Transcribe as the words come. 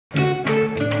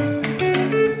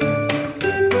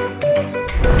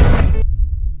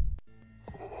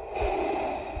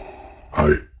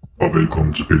og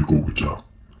velkommen til Pædagogguitar.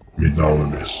 Mit navn er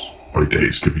Mads, og i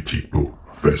dag skal vi kigge på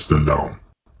Fastelavn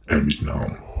er mit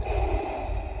navn.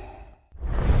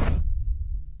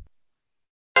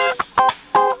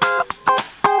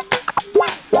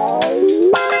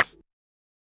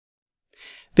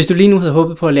 Hvis du lige nu havde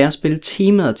håbet på at lære at spille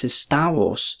temaet til Star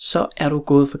Wars, så er du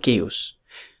gået forgæves.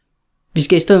 Vi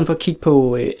skal i stedet for kigge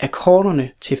på akkorderne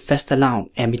til Fastelavn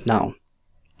er mit navn.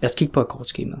 Lad os kigge på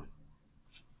akkordskemaet.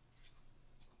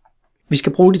 Vi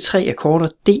skal bruge de tre akkorder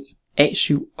D,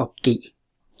 A7 og G.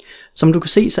 Som du kan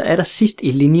se, så er der sidst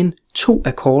i linjen 2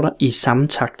 akkorder i samme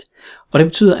takt, og det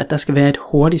betyder, at der skal være et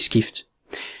hurtigt skift.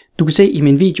 Du kan se i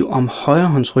min video om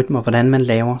højrehåndsrytmer, hvordan man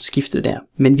laver skiftet der,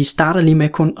 men vi starter lige med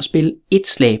kun at spille et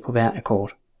slag på hver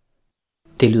akkord.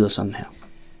 Det lyder sådan her.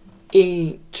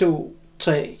 1, 2,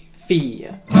 3, 4.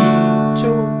 1,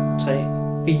 2, 3,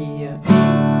 4. 1,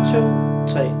 2,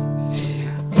 3,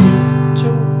 4. 1,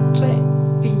 2, 3,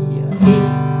 4. 1,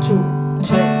 2,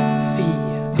 3,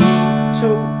 4. 1, 2,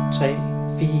 3,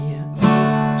 4.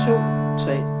 1, 2,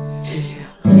 3, 4.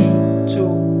 1,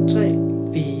 2, 3,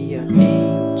 4. 1,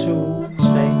 2,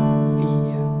 3,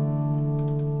 4.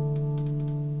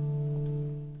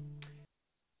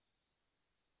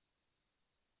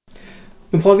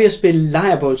 Nu prøver vi at spille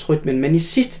lejrbålsrytmen, men i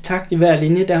sidste takt i hver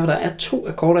linje, der hvor der er 2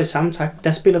 akkorder i samme takt,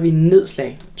 der spiller vi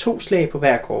nedslag. 2 slag på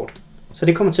hver akkord. Så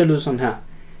det kommer til at lyde sådan her.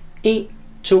 1,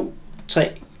 2,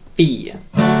 3, 4.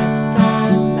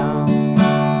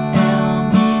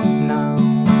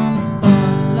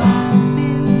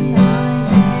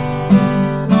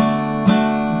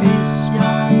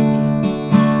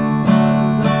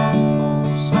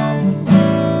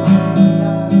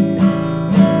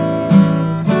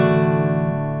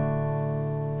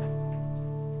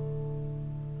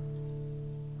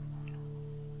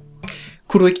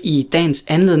 Kunne du ikke i dagens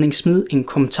anledning smide en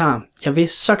kommentar? Jeg vil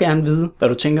så gerne vide, hvad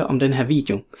du tænker om den her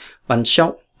video. Var den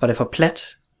sjov? Var det for plat?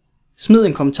 Smid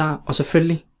en kommentar, og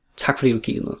selvfølgelig tak fordi du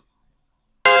kiggede med.